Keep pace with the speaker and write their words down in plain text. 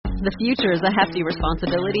The future is a hefty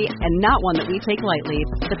responsibility and not one that we take lightly.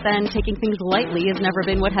 But then taking things lightly has never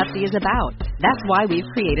been what Hefty is about. That's why we've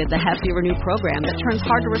created the Hefty Renew program that turns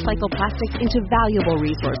hard to recycle plastics into valuable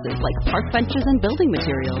resources like park benches and building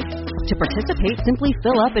materials. To participate, simply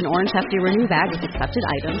fill up an orange Hefty Renew bag with accepted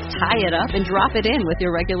items, tie it up, and drop it in with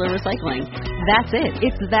your regular recycling. That's it.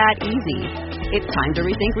 It's that easy. It's time to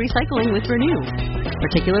rethink recycling with Renew.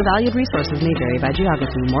 Particular valued resources may vary by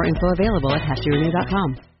geography. More info available at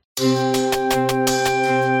heftyrenew.com.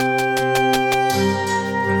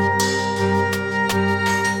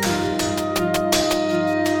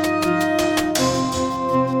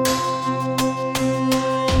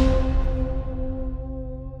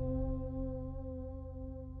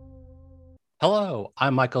 Hello,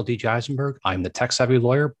 I'm Michael D. Eisenberg. I'm the Tech Savvy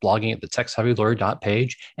Lawyer, blogging at the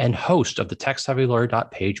TechSavvyLawyer.page and host of the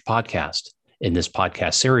TechSavvyLawyer.page podcast. In this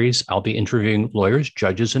podcast series, I'll be interviewing lawyers,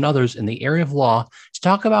 judges, and others in the area of law to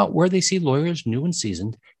talk about where they see lawyers, new and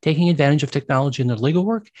seasoned, taking advantage of technology in their legal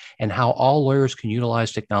work and how all lawyers can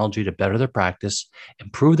utilize technology to better their practice,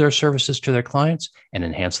 improve their services to their clients, and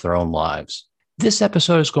enhance their own lives. This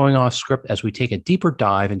episode is going off script as we take a deeper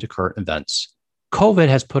dive into current events. COVID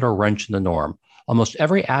has put a wrench in the norm. Almost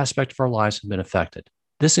every aspect of our lives has been affected.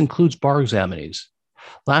 This includes bar examinees.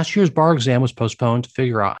 Last year's bar exam was postponed to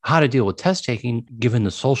figure out how to deal with test taking given the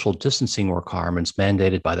social distancing requirements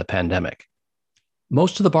mandated by the pandemic.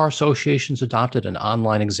 Most of the bar associations adopted an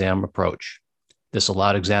online exam approach. This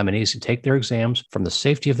allowed examinees to take their exams from the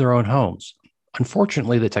safety of their own homes.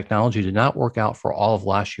 Unfortunately, the technology did not work out for all of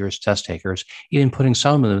last year's test takers, even putting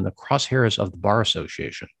some of them in the crosshairs of the Bar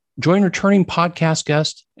Association. Join returning podcast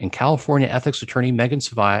guest and California ethics attorney Megan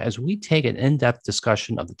Savaya as we take an in-depth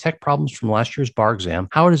discussion of the tech problems from last year's bar exam,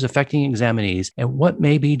 how it is affecting examinees, and what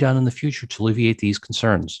may be done in the future to alleviate these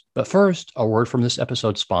concerns. But first, a word from this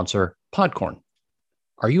episode's sponsor, Podcorn.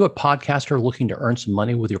 Are you a podcaster looking to earn some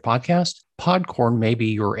money with your podcast? Podcorn may be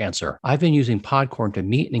your answer. I've been using Podcorn to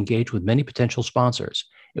meet and engage with many potential sponsors.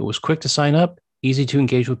 It was quick to sign up, easy to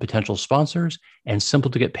engage with potential sponsors, and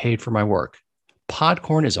simple to get paid for my work.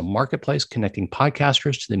 Podcorn is a marketplace connecting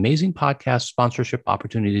podcasters to the amazing podcast sponsorship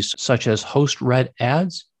opportunities such as host-read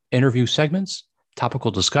ads, interview segments,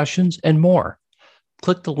 topical discussions, and more.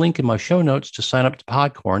 Click the link in my show notes to sign up to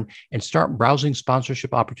Podcorn and start browsing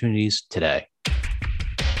sponsorship opportunities today.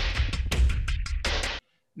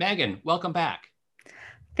 Megan, welcome back.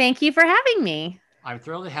 Thank you for having me. I'm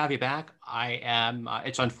thrilled to have you back.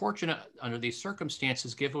 It's unfortunate under these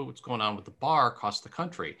circumstances, given what's going on with the bar across the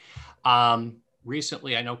country.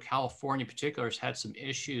 Recently, I know California in particular has had some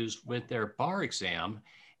issues with their bar exam,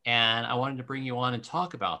 and I wanted to bring you on and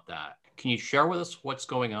talk about that. Can you share with us what's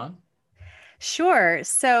going on? Sure.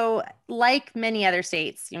 So like many other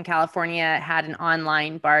states, California had an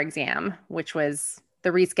online bar exam, which was the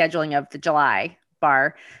rescheduling of the July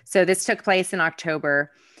bar. So this took place in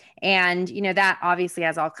October. And, that obviously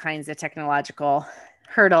has all kinds of technological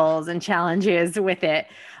hurdles and challenges with it.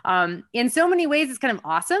 In so many ways, it's kind of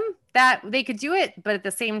awesome that they could do it. But at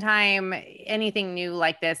the same time, anything new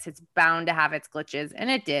like this, it's bound to have its glitches. And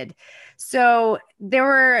it did. So there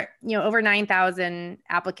were, over 9,000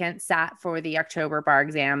 applicants sat for the October bar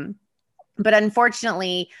exam. But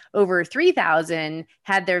unfortunately, over 3,000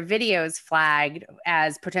 had their videos flagged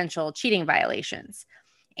as potential cheating violations.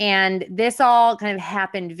 And this all kind of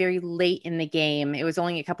happened very late in the game. It was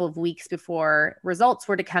only a couple of weeks before results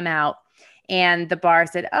were to come out. And the bar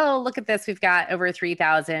said, oh, look at this. We've got over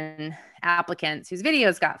 3,000 applicants whose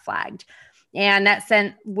videos got flagged. And that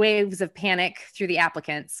sent waves of panic through the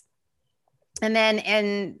applicants. And then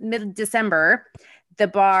in mid-December, the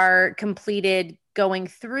bar completed going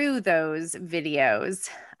through those videos.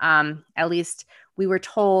 At least we were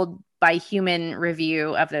told by human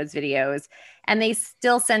review of those videos. And they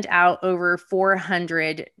still sent out over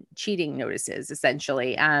 400 cheating notices,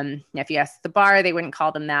 essentially. If you ask the bar, they wouldn't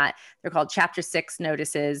call them that. They're called Chapter 6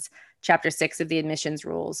 notices, Chapter 6 of the admissions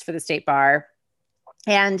rules for the state bar.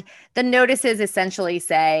 And the notices essentially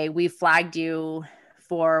say, we flagged you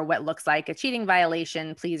for what looks like a cheating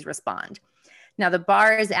violation. Please respond. Now, the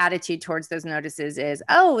bar's attitude towards those notices is,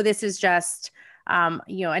 oh, this is just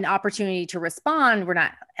an opportunity to respond. We're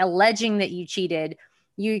not alleging that you cheated.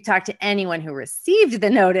 You talk to anyone who received the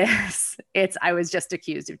notice. I was just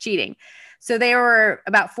accused of cheating. So there were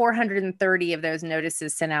about 430 of those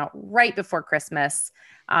notices sent out right before Christmas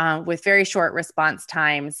with very short response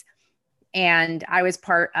times. And I was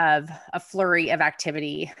part of a flurry of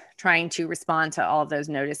activity trying to respond to all of those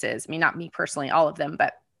notices. I mean, not me personally, all of them,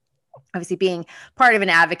 but obviously being part of an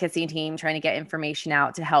advocacy team, trying to get information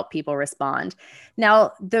out to help people respond.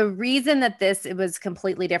 Now, the reason that it was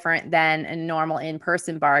completely different than a normal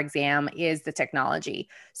in-person bar exam is the technology.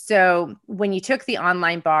 So when you took the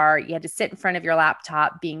online bar, you had to sit in front of your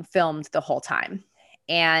laptop being filmed the whole time.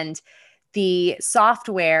 And the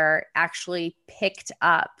software actually picked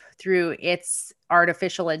up through its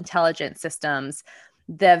artificial intelligence systems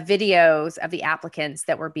the videos of the applicants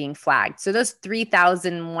that were being flagged. So those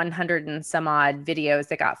 3,100 and some odd videos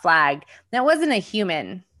that got flagged, that wasn't a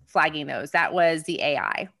human flagging those. That was the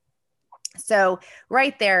AI. So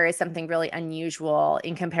right there is something really unusual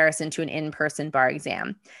in comparison to an in-person bar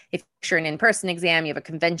exam. If you're an in-person exam, you have a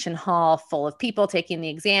convention hall full of people taking the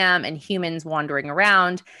exam and humans wandering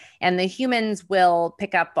around, and the humans will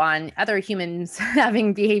pick up on other humans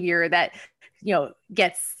having behavior that,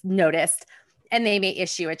 gets noticed, and they may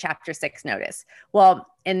issue a Chapter 6 notice. Well,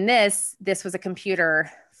 in this was a computer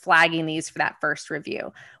flagging these for that first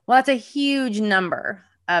review. Well, that's a huge number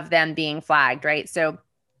of them being flagged, right? So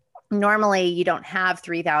normally you don't have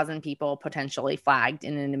 3,000 people potentially flagged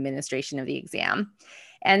in an administration of the exam.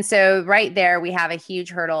 And so right there, we have a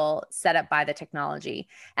huge hurdle set up by the technology.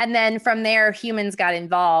 And then from there, humans got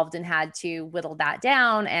involved and had to whittle that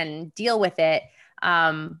down and deal with it.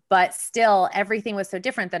 But still, everything was so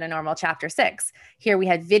different than a normal Chapter 6. Here we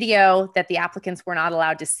had video that the applicants were not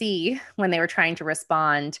allowed to see when they were trying to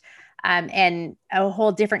respond, and a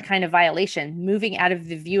whole different kind of violation. Moving out of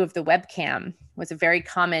the view of the webcam was a very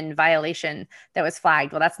common violation that was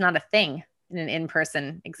flagged. Well, that's not a thing in an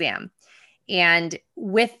in-person exam. And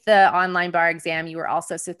with the online bar exam, you were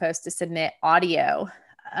also supposed to submit audio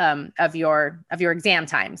of your exam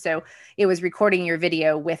time. So it was recording your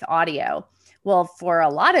video with audio. Well, for a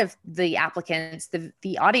lot of the applicants,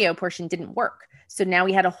 the audio portion didn't work. So now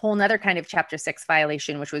we had a whole nother kind of Chapter 6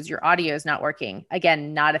 violation, which was your audio is not working.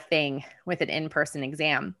 Again, not a thing with an in-person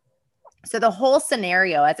exam. So the whole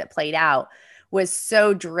scenario as it played out was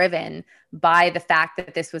so driven by the fact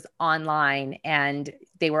that this was online and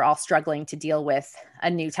they were all struggling to deal with a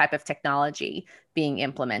new type of technology being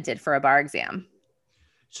implemented for a bar exam.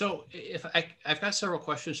 So I've got several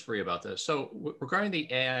questions for you about this. So regarding the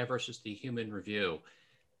AI versus the human review,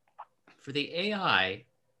 for the AI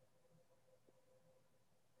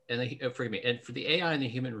and for the AI and the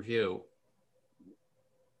human review,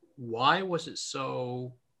 why was it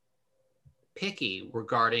so picky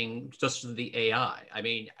regarding just the AI? I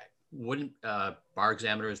mean, wouldn't bar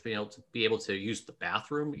examiners be able to use the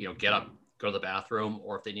bathroom? Get up, go to the bathroom,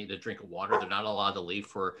 or if they need a drink of water, they're not allowed to leave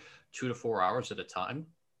for 2 to 4 hours at a time.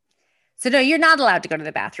 So no, you're not allowed to go to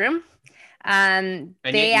the bathroom. And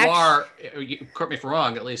yet correct me if I'm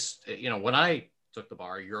wrong, at least, when I took the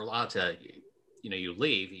bar, you're allowed to, you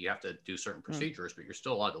leave, you have to do certain procedures, but you're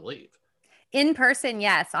still allowed to leave. In person,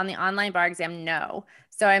 yes. On the online bar exam, no.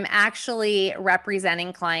 So I'm actually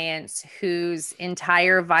representing clients whose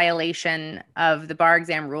entire violation of the bar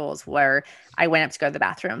exam rules were I went up to go to the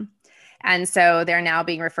bathroom. And so they're now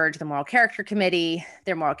being referred to the Moral Character Committee.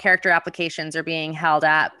 Their moral character applications are being held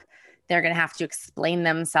up. They're going to have to explain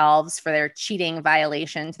themselves for their cheating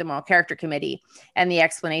violation to the Moral Character Committee. And the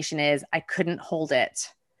explanation is, I couldn't hold it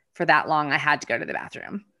for that long. I had to go to the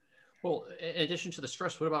bathroom. Well, in addition to the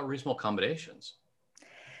stress, what about reasonable accommodations?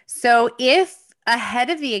 So if ahead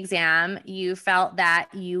of the exam, you felt that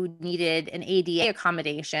you needed an ADA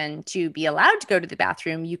accommodation to be allowed to go to the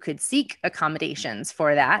bathroom, you could seek accommodations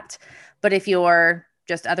for that. But if you're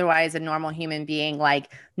just otherwise a normal human being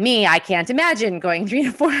like me, I can't imagine going 3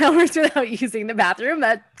 to 4 hours without using the bathroom.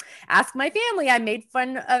 But ask my family. I made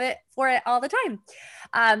fun of it for it all the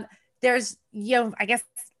time. There's, I guess,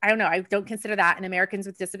 I don't know. I don't consider that an Americans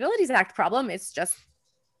with Disabilities Act problem. It's just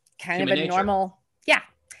kind human of a nature. Normal. Yeah.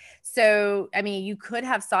 So, I mean, you could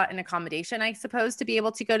have sought an accommodation, I suppose, to be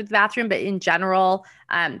able to go to the bathroom. But in general,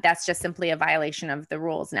 that's just simply a violation of the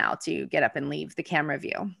rules now to get up and leave the camera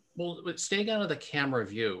view. Well, staying out of the camera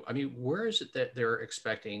view, I mean, where is it that they're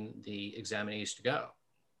expecting the examinees to go?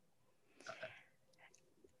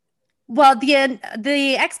 Well,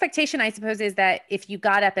 the expectation, I suppose, is that if you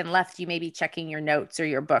got up and left, you may be checking your notes or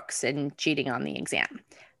your books and cheating on the exam.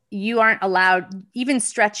 You aren't allowed, even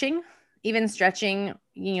stretching,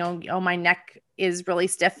 my neck is really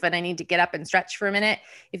stiff and I need to get up and stretch for a minute.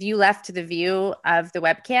 If you left to the view of the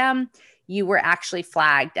webcam, you were actually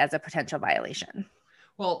flagged as a potential violation.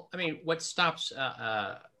 Well, I mean, what stops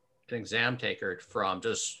an exam taker from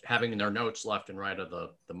just having their notes left and right of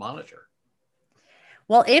the monitor?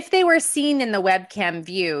 Well, if they were seen in the webcam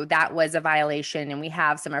view, that was a violation. And we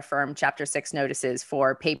have some affirmed Chapter 6 notices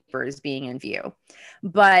for papers being in view.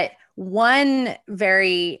 But one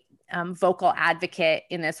very vocal advocate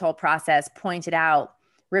in this whole process, pointed out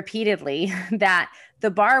repeatedly that the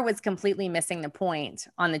bar was completely missing the point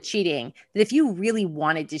on the cheating, that if you really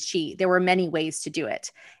wanted to cheat, there were many ways to do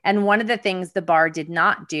it. And one of the things the bar did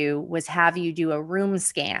not do was have you do a room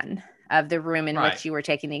scan of the room in which you were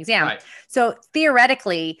taking the exam. Right. So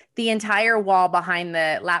theoretically, the entire wall behind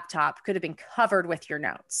the laptop could have been covered with your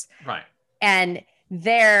notes. Right. And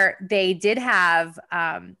there, they did have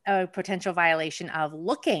a potential violation of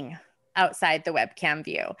looking outside the webcam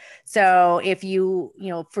view. So if you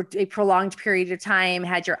for a prolonged period of time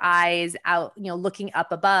had your eyes out, looking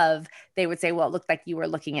up above, they would say, well, it looked like you were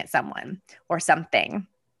looking at someone or something.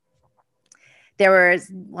 There was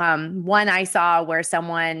one I saw where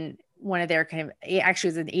one of their actually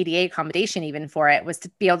was an ADA accommodation even for it, was to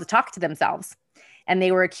be able to talk to themselves. And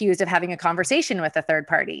they were accused of having a conversation with a third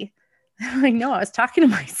party. I'm like, no, I was talking to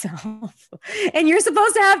myself. And you're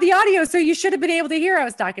supposed to have the audio, so you should have been able to hear I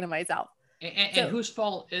was talking to myself. And whose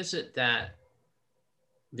fault is it that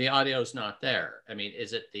the audio is not there? I mean,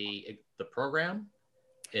 is it the program?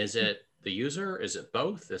 Is it the user? Is it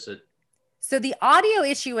both? Is it? So the audio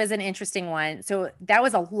issue is an interesting one. So that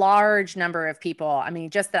was a large number of people. I mean,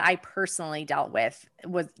 just that I personally dealt with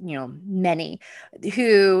was, many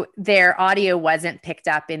who their audio wasn't picked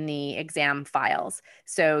up in the exam files.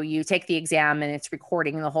 So you take the exam and it's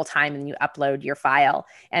recording the whole time and you upload your file,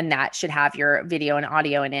 and that should have your video and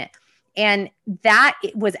audio in it. And that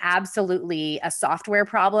was absolutely a software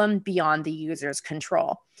problem beyond the user's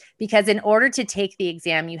control, because in order to take the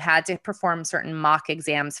exam, you had to perform certain mock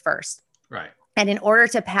exams first. Right. And in order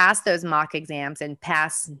to pass those mock exams and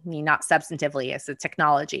pass, not substantively as a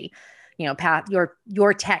technology, pass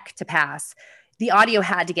your tech to pass, the audio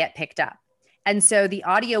had to get picked up. And so the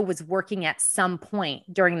audio was working at some point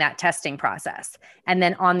during that testing process. And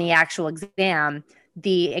then on the actual exam,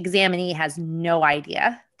 the examinee has no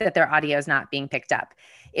idea that their audio is not being picked up.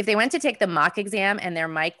 If they went to take the mock exam and their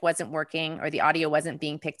mic wasn't working or the audio wasn't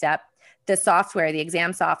being picked up, the software, the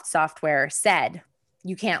ExamSoft software said,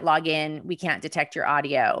 you can't log in, we can't detect your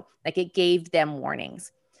audio. Like, it gave them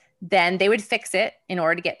warnings. Then they would fix it in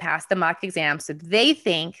order to get past the mock exam. So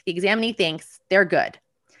the examinee thinks they're good.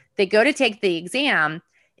 They go to take the exam.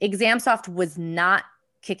 ExamSoft was not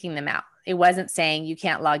kicking them out. It wasn't saying you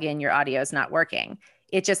can't log in, your audio is not working.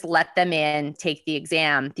 It just let them in, take the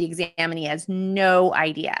exam. The examinee has no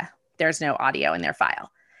idea there's no audio in their file.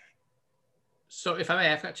 So if I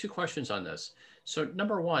may, I've got two questions on this. So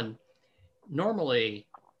number one, normally,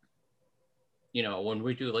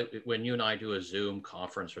 when you and I do a Zoom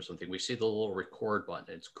conference or something, we see the little record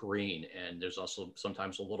button. It's green, and there's also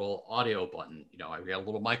sometimes a little audio button. I've got a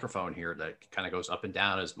little microphone here that kind of goes up and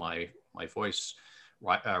down as my voice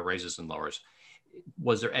raises and lowers.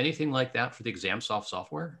 Was there anything like that for the ExamSoft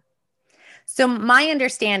software? So my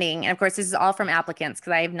understanding, and of course, this is all from applicants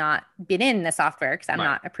because I have not been in the software because I'm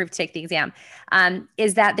not approved to take the exam,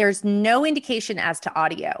 is that there's no indication as to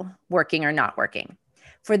audio working or not working.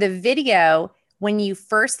 For the video, when you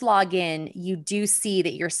first log in, you do see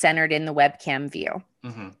that you're centered in the webcam view.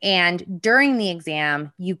 Mm-hmm. And during the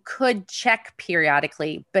exam, you could check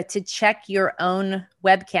periodically, but to check your own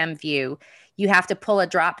webcam view, you have to pull a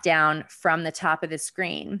drop down from the top of the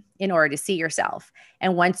screen in order to see yourself.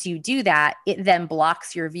 And once you do that, it then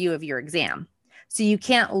blocks your view of your exam. So you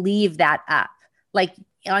can't leave that up. Like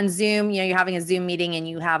on Zoom, you're having a Zoom meeting and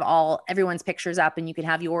you have everyone's pictures up and you can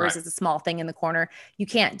have yours as a small thing in the corner. You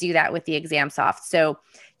can't do that with the ExamSoft. So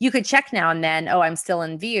you could check now and then, I'm still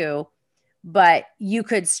in view, but you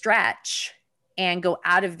could stretch and go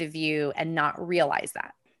out of the view and not realize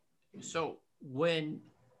that. So when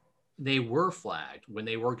they were flagged, when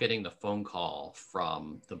they were getting the phone call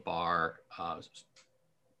from the bar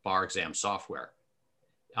exam software,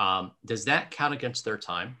 does that count against their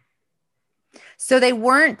time? So they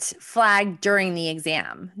weren't flagged during the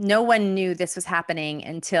exam. No one knew this was happening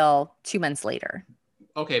until 2 months later.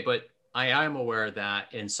 Okay, but I am aware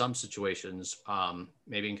that in some situations,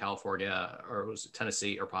 maybe in California or was it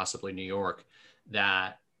Tennessee or possibly New York,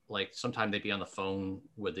 that like sometime they'd be on the phone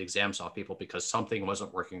with the ExamSoft people because something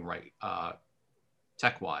wasn't working right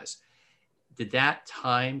tech-wise. Did that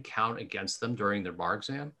time count against them during their bar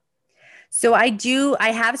exam? So I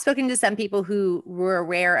have spoken to some people who were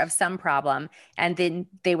aware of some problem, and then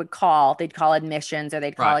they'd call admissions or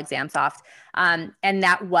they'd call ExamSoft. And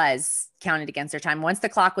that was counted against their time. Once the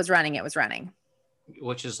clock was running, it was running.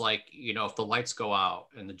 Which is like, if the lights go out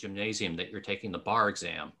in the gymnasium that you're taking the bar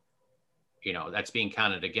exam, that's being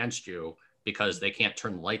counted against you because they can't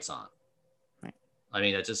turn the lights on. Right. I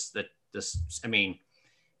mean,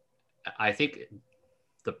 I think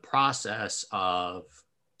the process of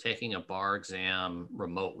taking a bar exam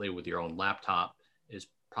remotely with your own laptop is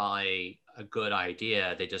probably a good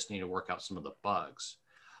idea. They just need to work out some of the bugs.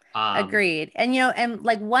 Agreed. And, and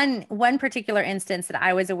like one particular instance that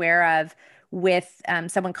I was aware of with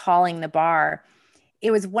someone calling the bar, it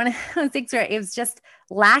was one of those things where it was just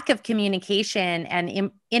lack of communication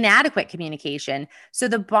and inadequate communication. So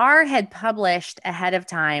the bar had published ahead of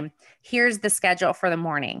time, here's the schedule for the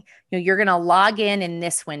morning. You're going to log in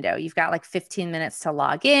this window. You've got like 15 minutes to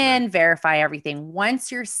log in, verify everything.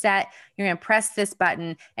 Once you're set, you're going to press this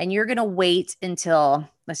button and you're going to wait until,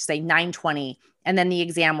 let's just say 9:20, and then the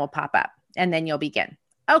exam will pop up and then you'll begin.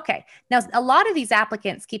 Okay. Now, a lot of these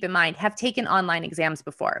applicants, keep in mind, have taken online exams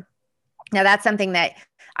before. Now, that's something that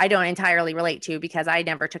I don't entirely relate to because I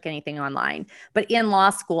never took anything online, but in law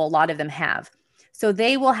school, a lot of them have. So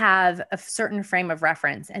they will have a certain frame of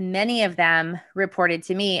reference. And many of them reported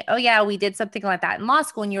to me, oh yeah, we did something like that in law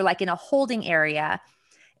school. And you're like in a holding area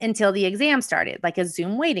until the exam started, like a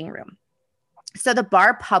Zoom waiting room. So the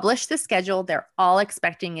bar published the schedule. They're all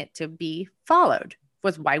expecting it to be followed.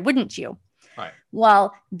 Why wouldn't you? Right.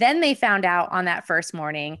 Well, then they found out on that first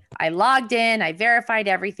morning, I logged in, I verified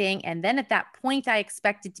everything. And then at that point I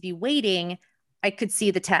expected to be waiting, I could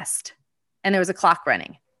see the test and there was a clock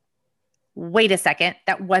running. Wait a second,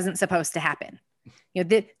 that wasn't supposed to happen.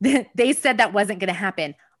 They said that wasn't going to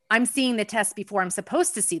happen. I'm seeing the test before I'm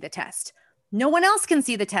supposed to see the test. No one else can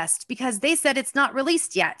see the test because they said it's not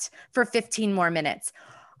released yet for 15 more minutes.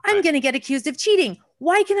 I'm going to get accused of cheating.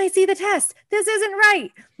 Why can I see the test? This isn't right.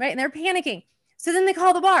 Right. And they're panicking. So then they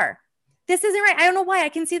call the bar. This isn't right. I don't know why I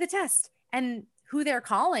can see the test. And who they're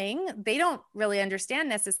calling, they don't really understand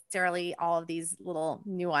necessarily all of these little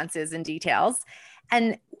nuances and details.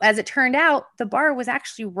 And as it turned out, the bar was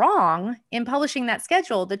actually wrong in publishing that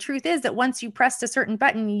schedule. The truth is that once you pressed a certain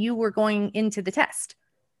button, you were going into the test.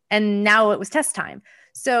 And now it was test time.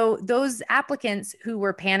 So those applicants who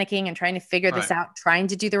were panicking and trying to figure this out, trying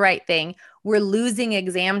to do the right thing, were losing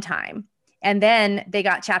exam time. And then they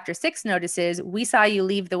got Chapter 6 notices. We saw you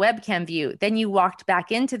leave the webcam view. Then you walked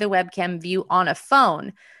back into the webcam view on a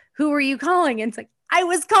phone. Who were you calling? And it's like, I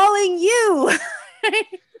was calling you.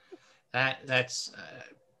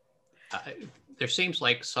 There seems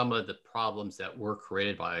like some of the problems that were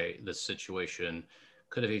created by this situation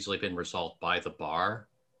could have easily been resolved by the bar.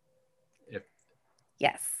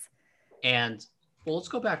 Yes. And well, let's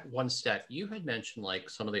go back one step. You had mentioned like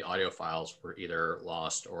some of the audio files were either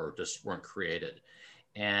lost or just weren't created.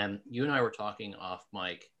 And you and I were talking off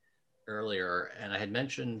mic earlier, and I had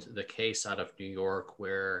mentioned the case out of New York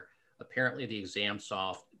where apparently the exam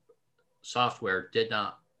software did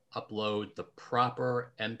not upload the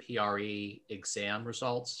proper MPRE exam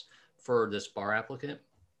results for this bar applicant.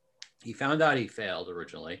 He found out he failed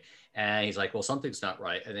originally, and he's like, well, something's not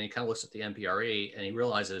right. And then he kind of looks at the MPRE and he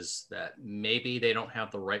realizes that maybe they don't have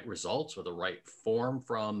the right results or the right form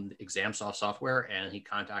from ExamSoft software. And he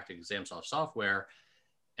contacted ExamSoft software,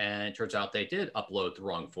 and it turns out they did upload the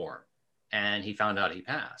wrong form, and he found out he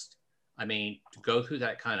passed. I mean, to go through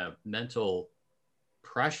that kind of mental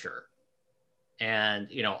pressure. And,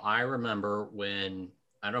 I remember when,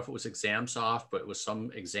 I don't know if it was ExamSoft, but it was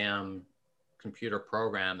some exam computer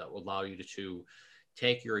program that would allow you to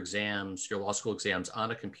take your exams, your law school exams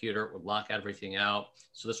on a computer. It would lock everything out.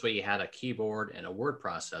 So this way you had a keyboard and a word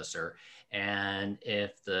processor. And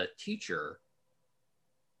if the teacher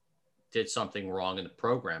did something wrong in the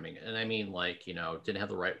programming, and I mean like, didn't have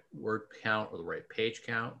the right word count or the right page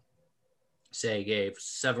count, say gave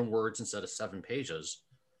 7 words instead of 7 pages,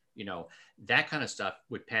 that kind of stuff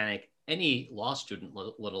would panic any law student,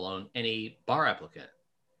 let alone any bar applicant.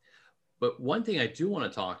 But one thing I do want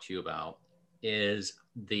to talk to you about is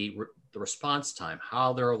the response time,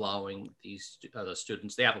 how they're allowing these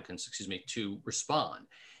the applicants, to respond.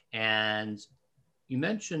 And you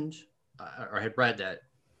mentioned, or had read that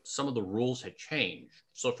some of the rules had changed.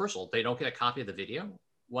 So first of all, they don't get a copy of the video.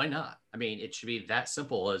 Why not? I mean, it should be that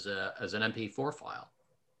simple as an MP4 file.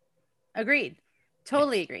 Agreed.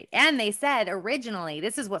 Totally agreed. And they said originally,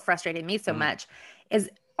 this is what frustrated me so much,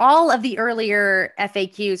 is all of the earlier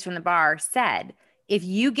FAQs from the bar said, if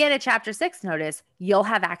you get a Chapter 6 notice, you'll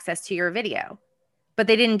have access to your video. But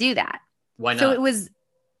they didn't do that. Why not? So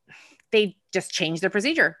they just changed the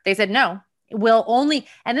procedure. They said, no, we'll only,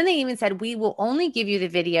 and then they even said, we will only give you the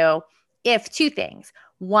video if 2 things.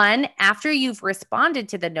 1, after you've responded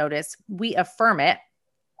to the notice, we affirm it,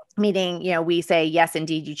 meaning, we say, yes,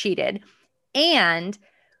 indeed, you cheated. And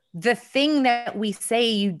the thing that we say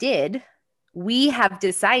you did, we have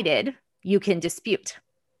decided you can dispute.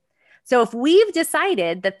 So if we've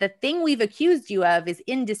decided that the thing we've accused you of is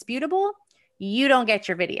indisputable, you don't get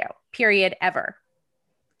your video, period, ever.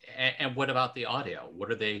 And what about the audio?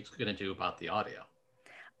 What are they going to do about the audio?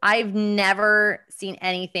 I've never seen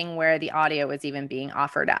anything where the audio is even being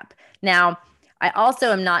offered up. Now, I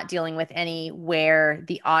also am not dealing with any where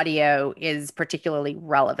the audio is particularly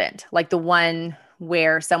relevant, like the one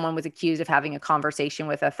where someone was accused of having a conversation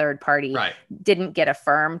with a third party Right. didn't get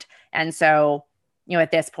affirmed. And so, at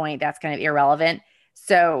this point, that's kind of irrelevant.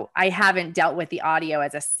 So I haven't dealt with the audio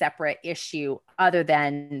as a separate issue other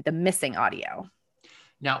than the missing audio.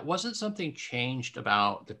 Now, wasn't something changed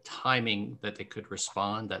about the timing that they could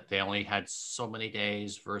respond, that they only had so many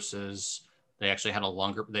days versus they actually had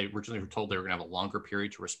they originally were told they were going to have a longer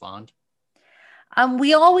period to respond?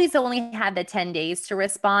 We always only had the 10 days to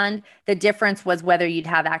respond. The difference was whether you'd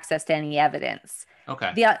have access to any evidence.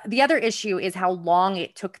 Okay. The other issue is how long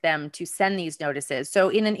it took them to send these notices. So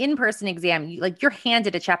in an in-person exam, you're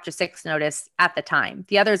handed a Chapter 6 notice at the time.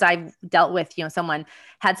 The others I've dealt with, someone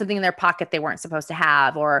had something in their pocket they weren't supposed to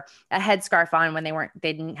have, or a headscarf on when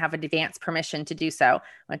they didn't have advance permission to do so.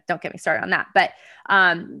 Like, don't get me started on that. But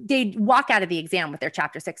they'd walk out of the exam with their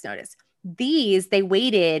Chapter 6 notice. These, they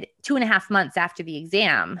waited 2.5 months after the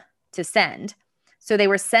exam to send. So they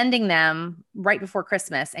were sending them right before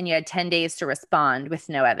Christmas, and you had 10 days to respond with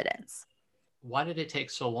no evidence. Why did it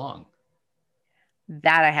take so long?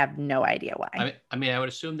 That I have no idea why. I mean, I would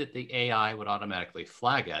assume that the AI would automatically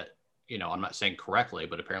flag it. I'm not saying correctly,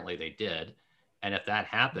 but apparently they did. And if that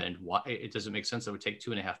happened, why it doesn't make sense that it would take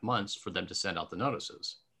 2.5 months for them to send out the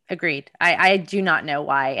notices. Agreed. I do not know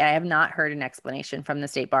why. I have not heard an explanation from the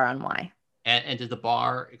State Bar on why. And did the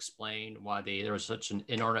bar explain why there was such an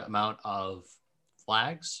inordinate amount of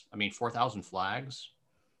flags? 4,000 flags.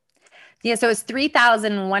 Yeah, so it's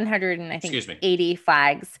 3,180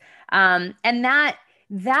 flags. And that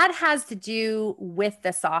has to do with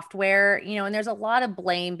the software, and there's a lot of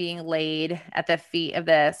blame being laid at the feet of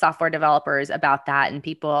the software developers about that. And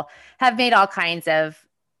people have made all kinds of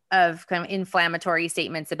kind of inflammatory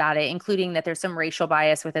statements about it, including that there's some racial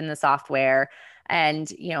bias within the software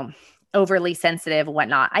and, overly sensitive and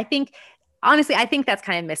whatnot. Honestly, I think that's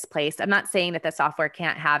kind of misplaced. I'm not saying that the software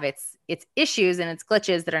can't have its issues and its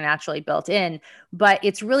glitches that are naturally built in, but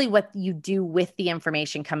it's really what you do with the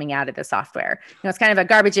information coming out of the software. It's kind of a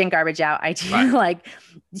garbage in, garbage out idea. Right. Like,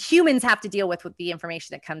 humans have to deal with the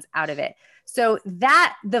information that comes out of it. So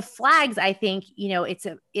that the flags, I think,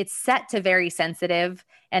 it's set to very sensitive,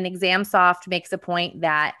 and ExamSoft makes a point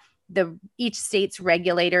that each state's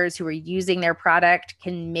regulators who are using their product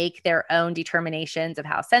can make their own determinations of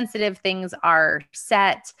how sensitive things are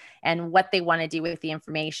set and what they want to do with the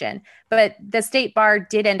information. But the State Bar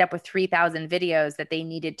did end up with 3,000 videos that they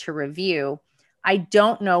needed to review. I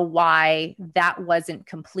don't know why that wasn't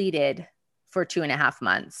completed for 2.5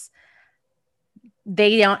 months.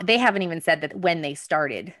 They haven't even said that when they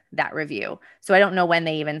started that review. So I don't know when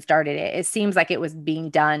they even started it. It seems like it was being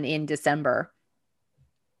done in December,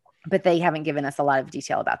 but they haven't given us a lot of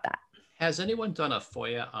detail about that. Has anyone done a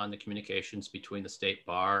FOIA on the communications between the State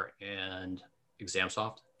Bar and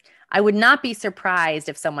ExamSoft? I would not be surprised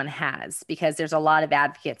if someone has, because there's a lot of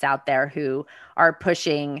advocates out there who are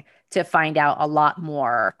pushing to find out a lot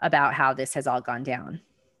more about how this has all gone down.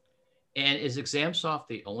 And is ExamSoft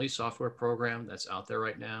the only software program that's out there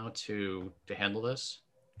right now to handle this?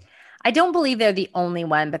 I don't believe they're the only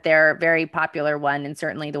one, but they're a very popular one, and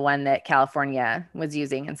certainly the one that California was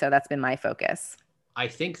using. And so that's been my focus. I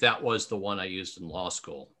think that was the one I used in law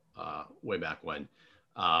school way back when,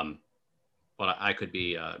 but I could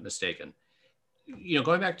be mistaken.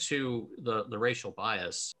 Going back to the racial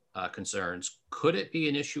bias concerns, could it be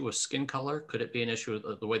an issue with skin color? Could it be an issue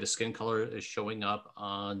with the way the skin color is showing up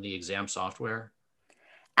on the exam software?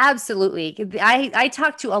 Absolutely. I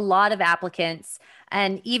talked to a lot of applicants,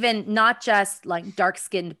 and even not just like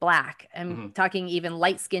dark-skinned Black. I'm talking even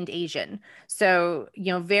light-skinned Asian. So,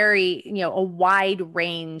 very, a wide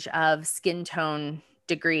range of skin tone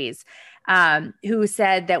degrees, who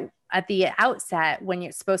said that at the outset, when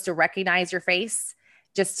you're supposed to recognize your face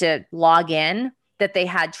just to log in, that they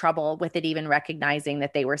had trouble with it even recognizing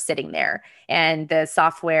that they were sitting there. And the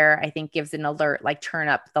software, I think, gives an alert, like turn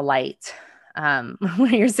up the light.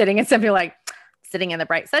 When you're sitting, and some people like sitting in the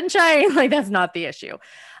bright sunshine, like that's not the issue.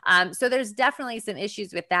 So there's definitely some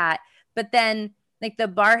issues with that, but then like the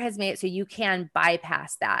bar has made it so you can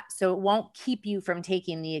bypass that. So it won't keep you from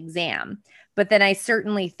taking the exam. But then I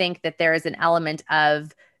certainly think that there is an element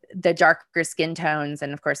of the darker skin tones.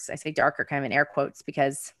 And of course I say darker kind of in air quotes,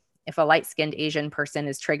 because if a light-skinned Asian person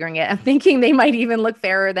is triggering it, I'm thinking they might even look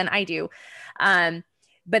fairer than I do.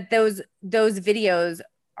 But those videos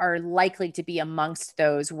are likely to be amongst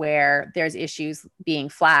those where there's issues being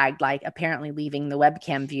flagged, like apparently leaving the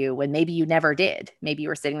webcam view when maybe you never did. Maybe you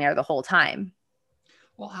were sitting there the whole time.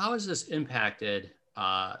 Well, how has this impacted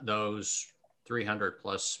those 300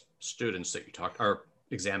 plus students that you talked, or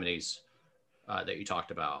examinees that you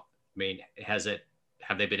talked about? I mean,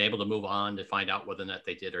 have they been able to move on to find out whether or not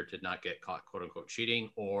they did or did not get caught, quote unquote, cheating,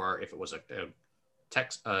 or if it was a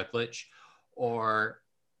text glitch, or,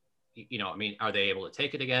 I mean, are they able to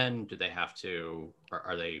take it again? Do they have to,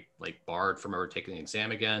 are they like barred from ever taking the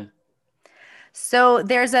exam again? So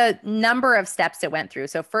there's a number of steps it went through.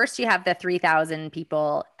 So first you have the 3,000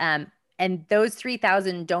 people, and those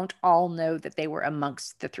 3,000 don't all know that they were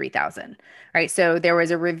amongst the 3,000, right? So there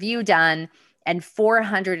was a review done and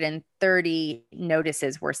 430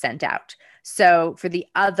 notices were sent out. So for the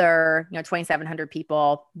other, 2,700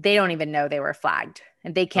 people, they don't even know they were flagged,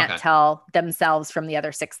 and they can't tell themselves from the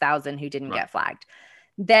other 6,000 who didn't get flagged.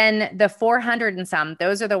 Then the 400 and some,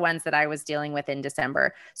 those are the ones that I was dealing with in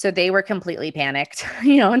December. So they were completely panicked,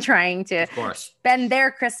 and trying to spend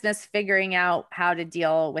their Christmas figuring out how to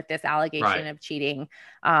deal with this allegation of cheating,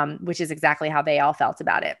 which is exactly how they all felt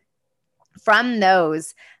about it. From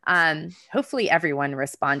those, hopefully everyone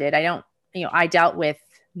responded. I dealt with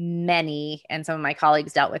many, and some of my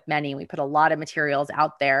colleagues dealt with many. We put a lot of materials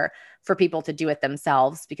out there for people to do it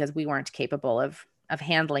themselves because we weren't capable of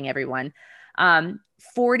handling everyone.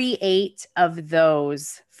 48 of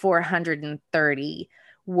those 430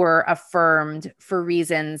 were affirmed for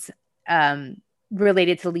reasons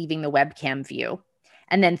related to leaving the webcam view.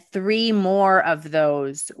 And then 3 more of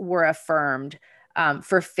those were affirmed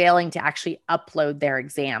for failing to actually upload their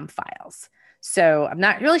exam files. So I'm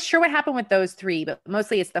not really sure what happened with those 3, but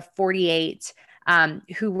mostly it's the 48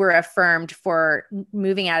 who were affirmed for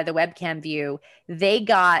moving out of the webcam view. They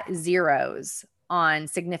got zeros on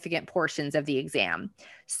significant portions of the exam.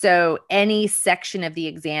 So any section of the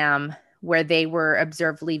exam where they were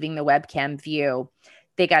observed leaving the webcam view,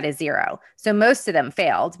 they got a 0. So most of them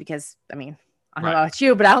failed because, I don't know about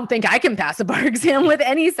you, but I don't think I can pass a bar exam with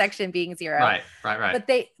any section being 0.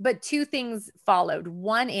 Right. But 2 things followed.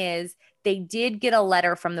 One is they did get a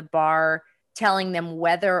letter from the bar telling them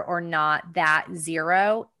whether or not that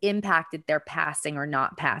 0 impacted their passing or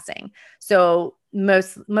not passing. So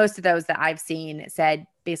most of those that I've seen said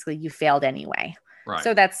basically you failed anyway. Right.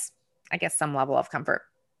 So that's, I guess, some level of comfort.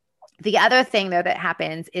 The other thing though that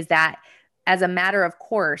happens is that as a matter of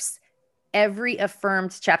course, every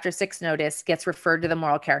affirmed Chapter 6 notice gets referred to the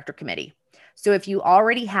Moral Character Committee. So if you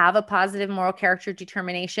already have a positive moral character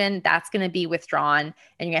determination, that's going to be withdrawn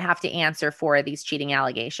and you're going to have to answer for these cheating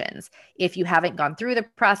allegations. If you haven't gone through the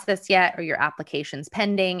process yet or your application's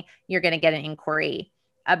pending, you're going to get an inquiry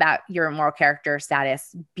about your moral character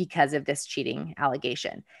status because of this cheating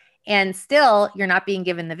allegation. And still, you're not being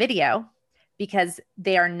given the video because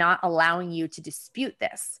they are not allowing you to dispute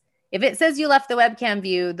this. If it says you left the webcam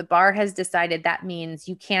view, the bar has decided that means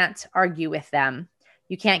you can't argue with them.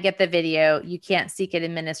 You can't get the video. You can't seek an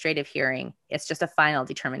administrative hearing. It's just a final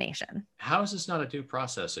determination. How is this not a due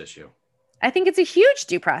process issue? I think it's a huge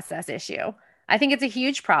due process issue. I think it's a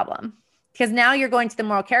huge problem because now you're going to the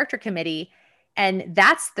Moral Character Committee, and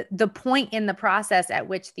that's the point in the process at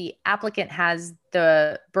which the applicant has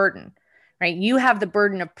the burden, right? You have the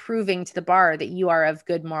burden of proving to the bar that you are of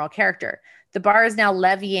good moral character. The bar is now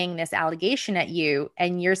levying this allegation at you,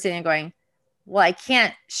 and you're sitting there going, well, I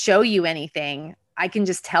can't show you anything. I can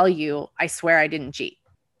just tell you, I swear I didn't cheat.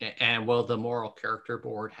 And will the Moral Character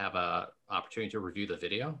Board have an opportunity to review the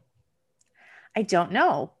video? I don't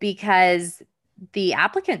know because the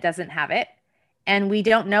applicant doesn't have it. And we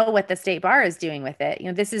don't know what the state bar is doing with it.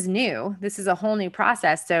 This is new. This is a whole new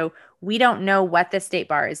process. So we don't know what the state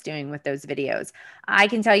bar is doing with those videos. I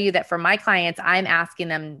can tell you that for my clients, I'm asking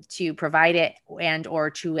them to provide it and or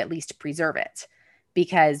to at least preserve it.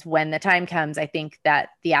 Because when the time comes, I think that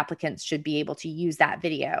the applicants should be able to use that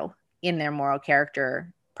video in their moral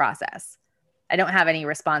character process. I don't have any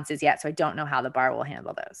responses yet, so I don't know how the bar will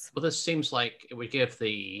handle those. Well, this seems like it would give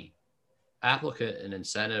the applicant an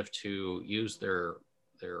incentive to use their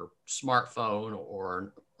smartphone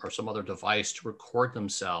or some other device to record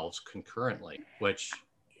themselves concurrently, which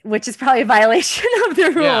is probably a violation of the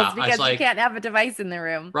rules because you can't have a device in the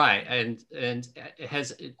room. Right. And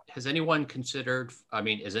has anyone considered,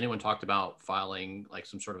 has anyone talked about filing like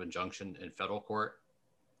some sort of injunction in federal court?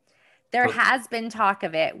 There has been talk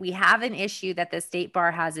of it. We have an issue that the state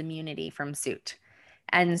bar has immunity from suit.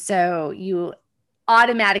 And so you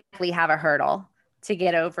automatically have a hurdle to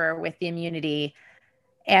get over with the immunity.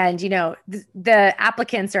 And, the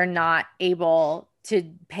applicants are not able to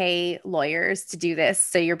pay lawyers to do this.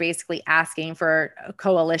 So you're basically asking for a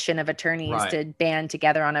coalition of attorneys to band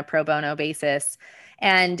together on a pro bono basis.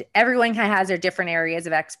 And everyone has their different areas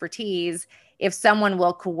of expertise. If someone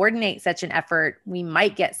will coordinate such an effort, we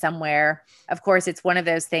might get somewhere. Of course, it's one of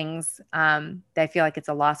those things that I feel like it's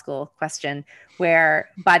a law school question, where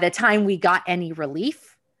by the time we got any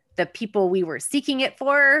relief, the people we were seeking it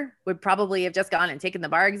for would probably have just gone and taken the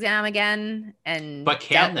bar exam again. But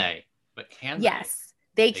can they? Yes,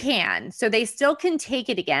 they can. So they still can take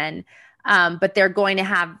it again, but they're going to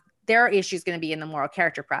have their issues going to be in the moral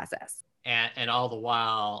character process. And all the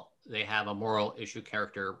while, they have a moral issue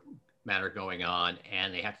character matter going on,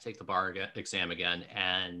 and they have to take the bar exam again.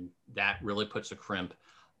 And that really puts a crimp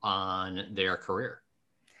on their career.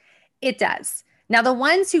 It does. Now, the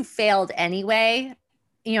ones who failed anyway,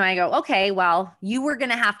 I go, okay, well, you were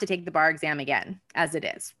going to have to take the bar exam again as it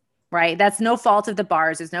is. Right? That's no fault of the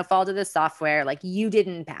bars. There's no fault of the software. Like, you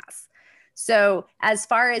didn't pass. So as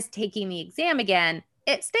far as taking the exam again,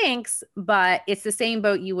 it stinks, but it's the same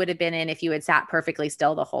boat you would have been in if you had sat perfectly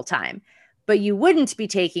still the whole time. But you wouldn't be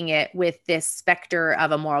taking it with this specter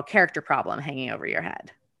of a moral character problem hanging over your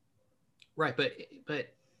head. Right. But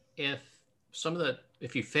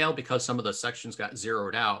if you failed because some of the sections got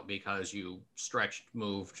zeroed out because you stretched,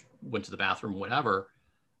 moved, went to the bathroom, whatever,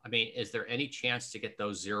 I mean, is there any chance to get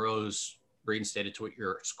those zeros reinstated to what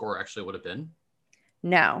your score actually would have been?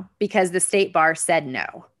 No, because the state bar said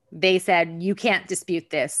no. They said, you can't dispute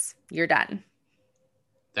this. You're done.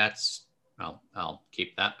 I'll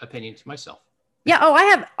keep that opinion to myself. Yeah.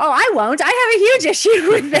 I won't. I have a huge issue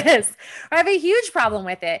with this. I have a huge problem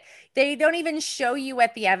with it. They don't even show you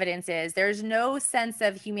what the evidence is. There's no sense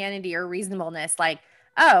of humanity or reasonableness. Like,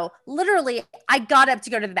 oh, literally, I got up to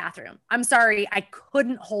go to the bathroom. I'm sorry, I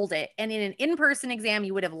couldn't hold it. And in an in-person exam,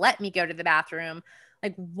 you would have let me go to the bathroom.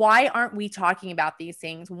 Like, why aren't we talking about these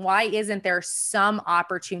things? Why isn't there some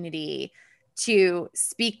opportunity to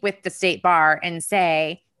speak with the state bar and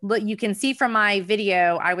say, look, you can see from my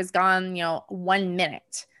video, I was gone, 1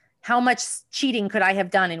 minute. How much cheating could I have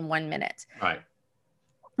done in 1 minute? Right.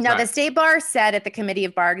 Now, the state bar said at the Committee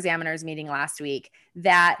of Bar Examiners meeting last week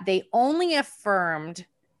that they only affirmed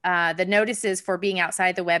the notices for being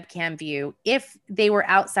outside the webcam view if they were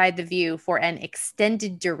outside the view for an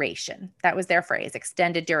extended duration. That was their phrase,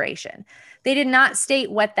 extended duration. They did not state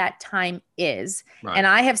what that time is. Right. And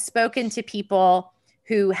I have spoken to people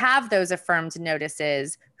who have those affirmed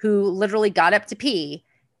notices who literally got up to pee,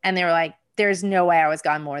 and they were like, there's no way I was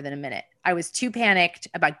gone more than a minute. I was too panicked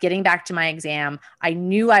about getting back to my exam. I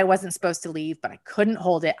knew I wasn't supposed to leave, but I couldn't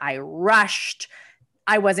hold it. I rushed.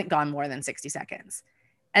 I wasn't gone more than 60 seconds.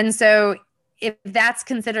 And so if that's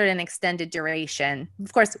considered an extended duration,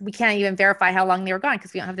 of course, we can't even verify how long they were gone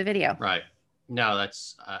because we don't have the video. Right. No,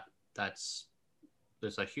 there's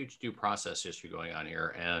a huge due process issue going on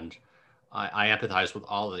here. And I empathize with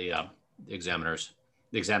all the examinees,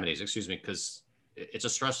 because it's a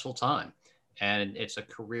stressful time. And it's a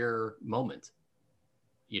career moment,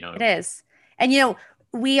 It is. And,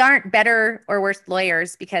 we aren't better or worse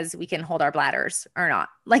lawyers because we can hold our bladders or not.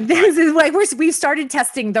 Like, this is like we've started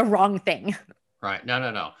testing the wrong thing. Right.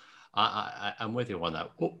 No. I'm with you on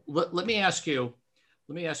that. Well, let me ask you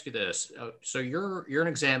this. So you're an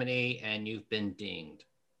examinee and you've been dinged,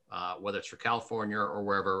 whether it's for California or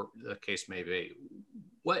wherever the case may be.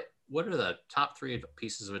 What are the top 3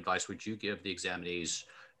 pieces of advice would you give the examinees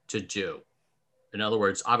to do? In other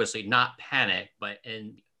words, obviously not panic, but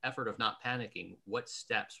in effort of not panicking, what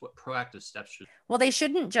proactive steps should? Well, they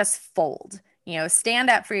shouldn't just fold, stand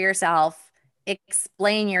up for yourself,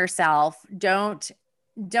 explain yourself. Don't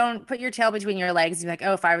put your tail between your legs and be like,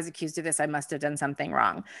 oh, if I was accused of this, I must have done something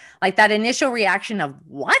wrong. Like that initial reaction of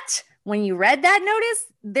what? When you read that notice,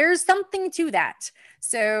 there's something to that.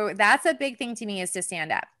 So that's a big thing to me, is to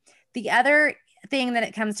stand up. The other thing that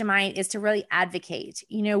it comes to mind is to really advocate.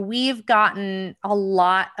 We've gotten a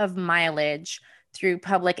lot of mileage through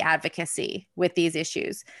public advocacy with these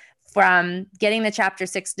issues, from getting the Chapter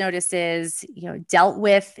 6 notices, dealt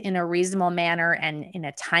with in a reasonable manner and in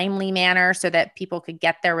a timely manner so that people could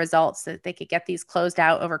get their results, so that they could get these closed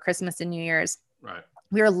out over Christmas and New Year's. Right.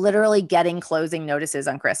 We were literally getting closing notices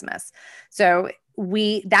on Christmas. So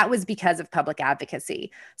that was because of public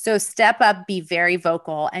advocacy. So step up, be very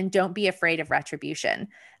vocal, and don't be afraid of retribution.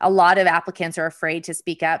 A lot of applicants are afraid to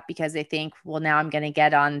speak up because they think, well, now I'm going to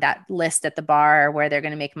get on that list at the bar where they're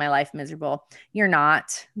going to make my life miserable. You're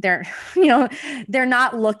not. They're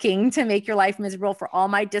not looking to make your life miserable. For all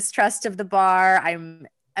my distrust of the bar, I'm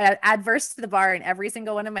adverse to the bar in every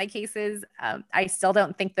single one of my cases. I still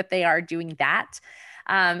don't think that they are doing that.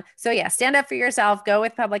 So yeah, stand up for yourself, go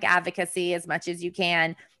with public advocacy as much as you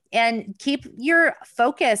can, and keep your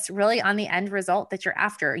focus really on the end result that you're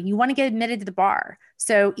after. You want to get admitted to the bar.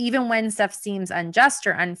 So even when stuff seems unjust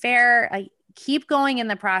or unfair, keep going in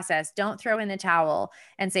the process. Don't throw in the towel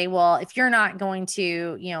and say, well, if you're not going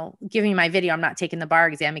to, give me my video, I'm not taking the bar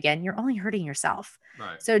exam again. You're only hurting yourself.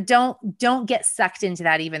 Right. So don't get sucked into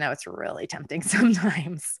that, even though it's really tempting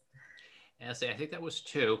sometimes. And I think that was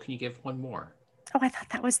 2. Can you give one more? Oh, I thought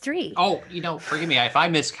that was 3. Oh, forgive me. If I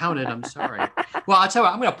miscounted, I'm sorry. Well, I'll tell you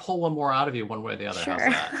what, I'm going to pull one more out of you one way or the other. Sure.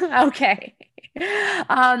 How's that? Okay. The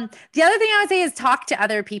other thing I would say is talk to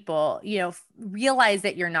other people, realize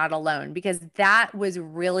that you're not alone, because that was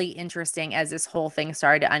really interesting as this whole thing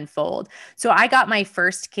started to unfold. So I got my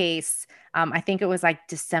first case, I think it was like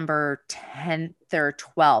December 10th or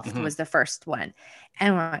 12th was the first one.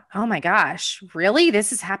 And we're like, oh my gosh, really?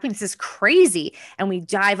 This is happening. This is crazy. And we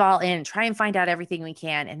dive all in, try and find out everything we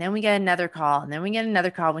can. And then we get another call, and then we get another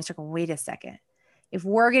call. And we start going, wait a second. If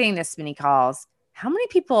we're getting this many calls, how many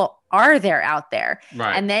people are there out there?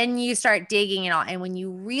 Right. And then you start digging it all. And when you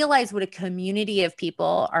realize what a community of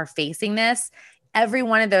people are facing this, every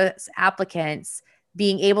one of those applicants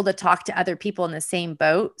being able to talk to other people in the same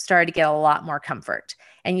boat started to get a lot more comfort.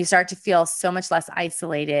 And you start to feel so much less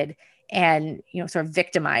isolated and, sort of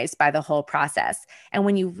victimized by the whole process. And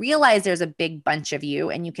when you realize there's a big bunch of you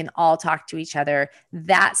and you can all talk to each other,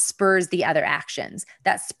 that spurs the other actions.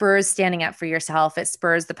 That spurs standing up for yourself. It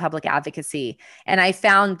spurs the public advocacy. And I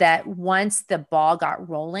found that once the ball got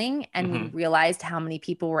rolling and we realized how many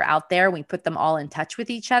people were out there, we put them all in touch with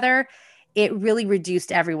each other, it really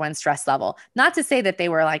reduced everyone's stress level. Not to say that they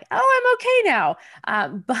were like, oh, I'm okay now.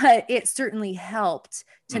 But it certainly helped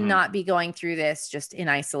to not be going through this just in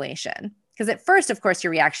isolation. Because at first, of course,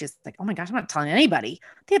 your reaction is like, oh my gosh, I'm not telling anybody.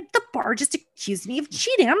 The bar just accused me of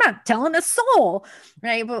cheating. I'm not telling a soul,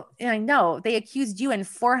 right? But I know they accused you and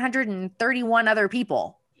 431 other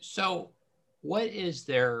people. So what is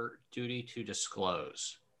their duty to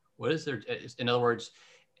disclose? What is their, in other words,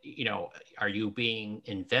 are you being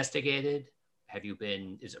investigated?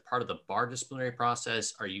 Is it part of the bar disciplinary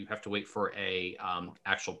process? Or you have to wait for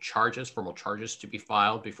formal charges to be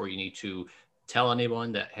filed before you need to tell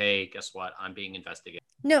anyone that, hey, guess what? I'm being investigated.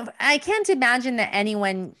 No, I can't imagine that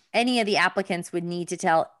any of the applicants would need to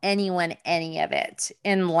tell anyone any of it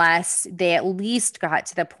unless they at least got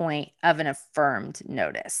to the point of an affirmed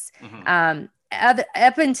notice.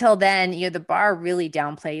 Up until then, the bar really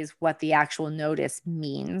downplays what the actual notice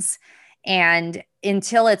means. And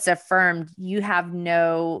until it's affirmed, you have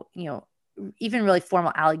no, even really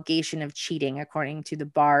formal allegation of cheating, according to the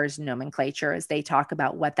bar's nomenclature, as they talk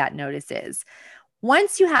about what that notice is.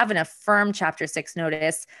 Once you have an affirmed Chapter 6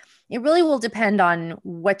 notice, it really will depend on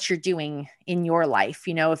what you're doing in your life.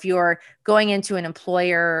 If you're going into an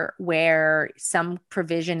employer where some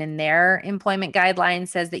provision in their employment guidelines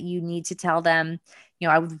says that you need to tell them,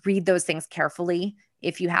 I would read those things carefully.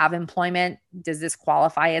 If you have employment, does this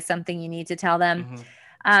qualify as something you need to tell them?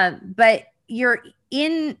 But your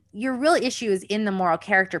real issue is in the moral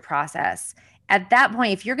character process. At that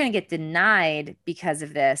point, if you're going to get denied because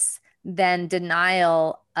of this, then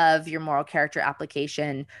denial of your moral character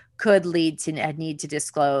application could lead to a need to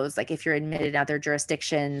disclose, like if you're admitted in other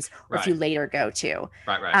jurisdictions or if you later go to.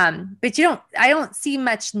 Right. But I don't see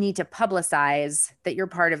much need to publicize that you're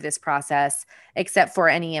part of this process, except for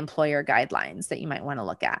any employer guidelines that you might want to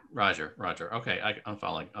look at. Roger. Okay, I'm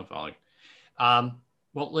following. Well,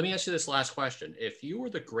 let me ask you this last question. If you were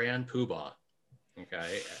the grand poobah,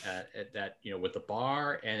 okay, at that, with the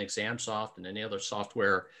bar and ExamSoft and any other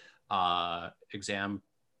software exam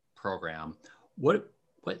program, what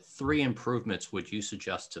 3 improvements would you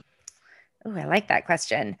suggest to? Oh, I like that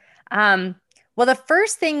question. Well, the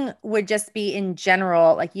first thing would just be, in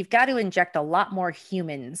general, like, you've got to inject a lot more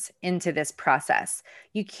humans into this process.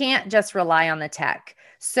 You can't just rely on the tech.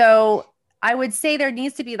 So I would say there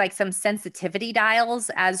needs to be like some sensitivity dials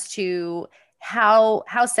as to how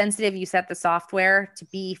sensitive you set the software to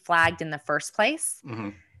be flagged in the first place.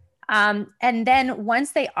 And then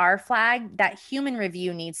once they are flagged, that human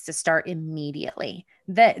review needs to start immediately.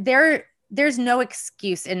 There's no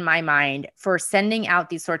excuse in my mind for sending out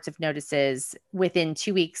these sorts of notices within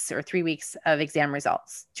 2 weeks or 3 weeks of exam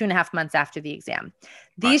results, 2.5 months after the exam.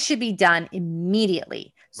 These should be done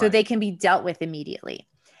immediately so they can be dealt with immediately.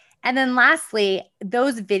 And then lastly,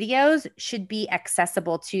 those videos should be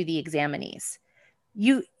accessible to the examinees.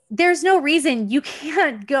 There's no reason you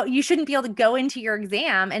shouldn't be able to go into your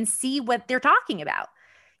exam and see what they're talking about.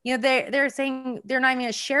 They're saying they're not even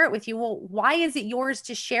going to share it with you. Well, why is it yours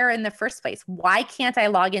to share in the first place? Why can't I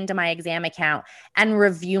log into my exam account and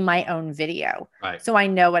review my own video? Right. So I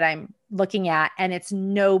know what I'm looking at, and it's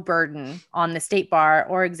no burden on the State Bar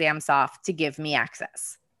or ExamSoft to give me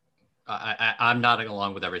access. I'm nodding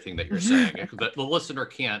along with everything that you're saying. The listener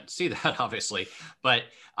can't see that, obviously. But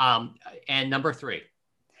and number three.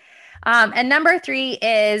 And number three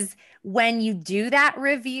is when you do that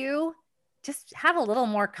review, just have a little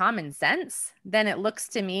more common sense. Then it looks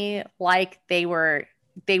to me like they were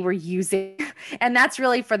using, and that's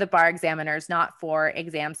really for the bar examiners, not for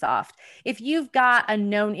ExamSoft. If you've got a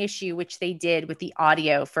known issue, which they did with the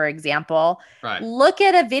audio, for example, right. Look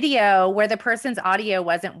at a video where the person's audio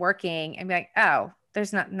wasn't working and be like, oh,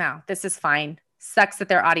 this is fine. Sucks that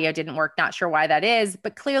their audio didn't work. Not sure why that is,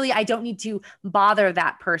 but clearly I don't need to bother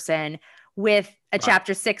that person with a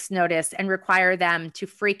Chapter 6 notice and require them to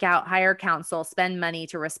freak out, hire counsel, spend money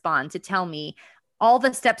to respond, to tell me all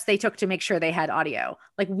the steps they took to make sure they had audio.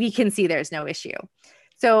 Like, we can see there's no issue.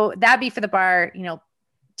 So that'd be for the bar,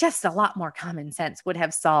 just a lot more common sense would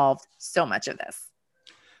have solved so much of this.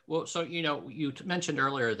 Well, so, you mentioned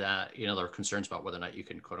earlier that, there are concerns about whether or not you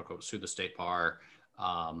can, quote unquote, sue the State Bar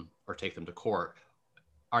or take them to court.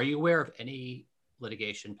 Are you aware of any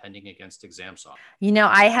litigation pending against ExamSoft?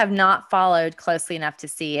 I have not followed closely enough to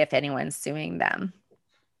see if anyone's suing them.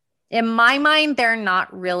 In my mind, they're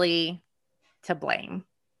not really to blame.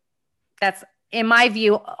 That's, in my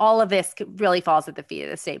view, all of this really falls at the feet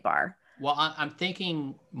of the State Bar. Well, I'm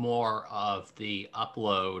thinking more of the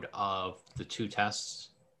upload of the two tests.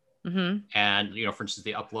 Mm-hmm. And, for instance,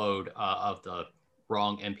 the upload of the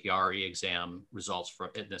wrong NPRE exam results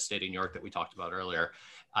in the state of New York that we talked about earlier.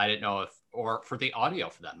 I didn't know or for the audio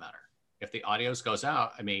for that matter, if the audio goes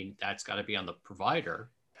out, that's got to be on the provider.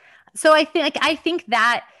 So I think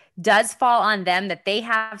that does fall on them, that they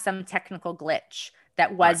have some technical glitch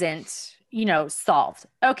that wasn't, solved.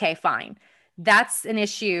 Okay, fine. That's an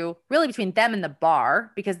issue really between them and the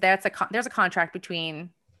bar, because there's a contract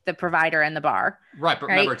between the provider and the bar. Right. But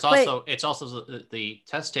remember, it's also the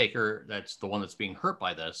test taker that's the one that's being hurt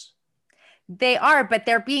by this. They are, but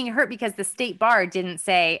they're being hurt because the State Bar didn't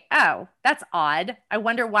say, oh, that's odd. I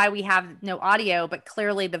wonder why we have no audio, but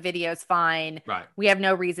clearly the video's fine. Right. We have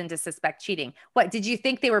no reason to suspect cheating. What, did you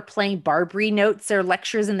think they were playing Barbary notes or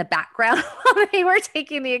lectures in the background while they were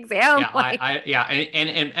taking the exam? Yeah,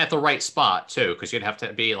 and at the right spot too, because you'd have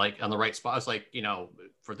to be like on the right spot. I was like,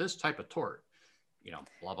 for this type of tort,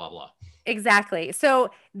 blah, blah, blah. Exactly.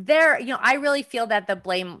 So I really feel that the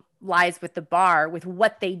blame lies with the bar, with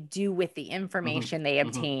what they do with the information they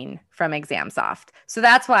obtain from ExamSoft. So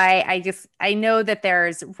that's why I know that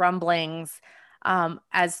there's rumblings,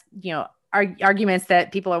 as arguments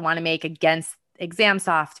that people want to make against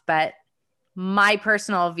ExamSoft, but my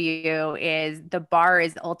personal view is the bar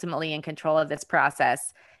is ultimately in control of this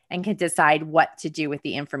process and can decide what to do with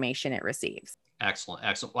the information it receives. Excellent.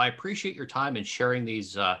 Well, I appreciate your time in sharing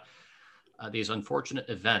these unfortunate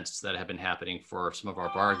events that have been happening for some of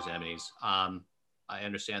our bar examinees. I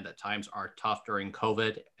understand that times are tough during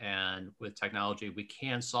COVID, and with technology, we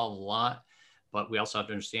can solve a lot, but we also have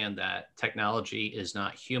to understand that technology is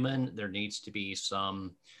not human. There needs to be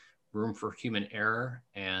some room for human error,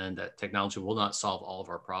 and that technology will not solve all of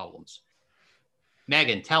our problems.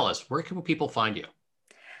 Megan, tell us, where can people find you?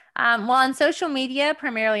 Well, on social media,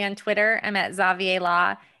 primarily on Twitter, I'm at Xavier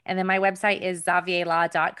Law. And then my website is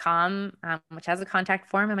xavierlaw.com, which has a contact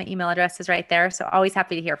form, and my email address is right there. So always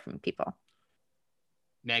happy to hear from people.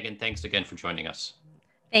 Megan, thanks again for joining us.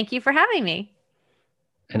 Thank you for having me.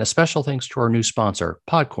 And a special thanks to our new sponsor,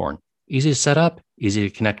 Podcorn. Easy to set up, easy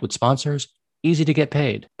to connect with sponsors, easy to get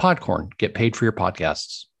paid. Podcorn, get paid for your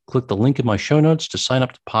podcasts. Click the link in my show notes to sign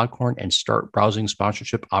up to Podcorn and start browsing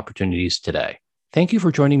sponsorship opportunities today. Thank you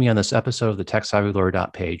for joining me on this episode of the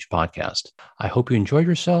TechSavvyLawyer.page podcast. I hope you enjoyed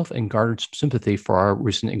yourself and garnered some sympathy for our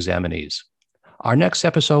recent examinees. Our next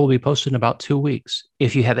episode will be posted in about 2 weeks.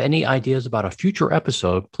 If you have any ideas about a future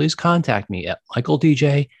episode, please contact me at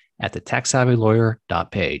michaeldj@the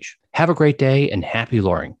TechSavvyLawyer.page. Have a great day and happy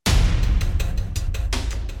lawyering.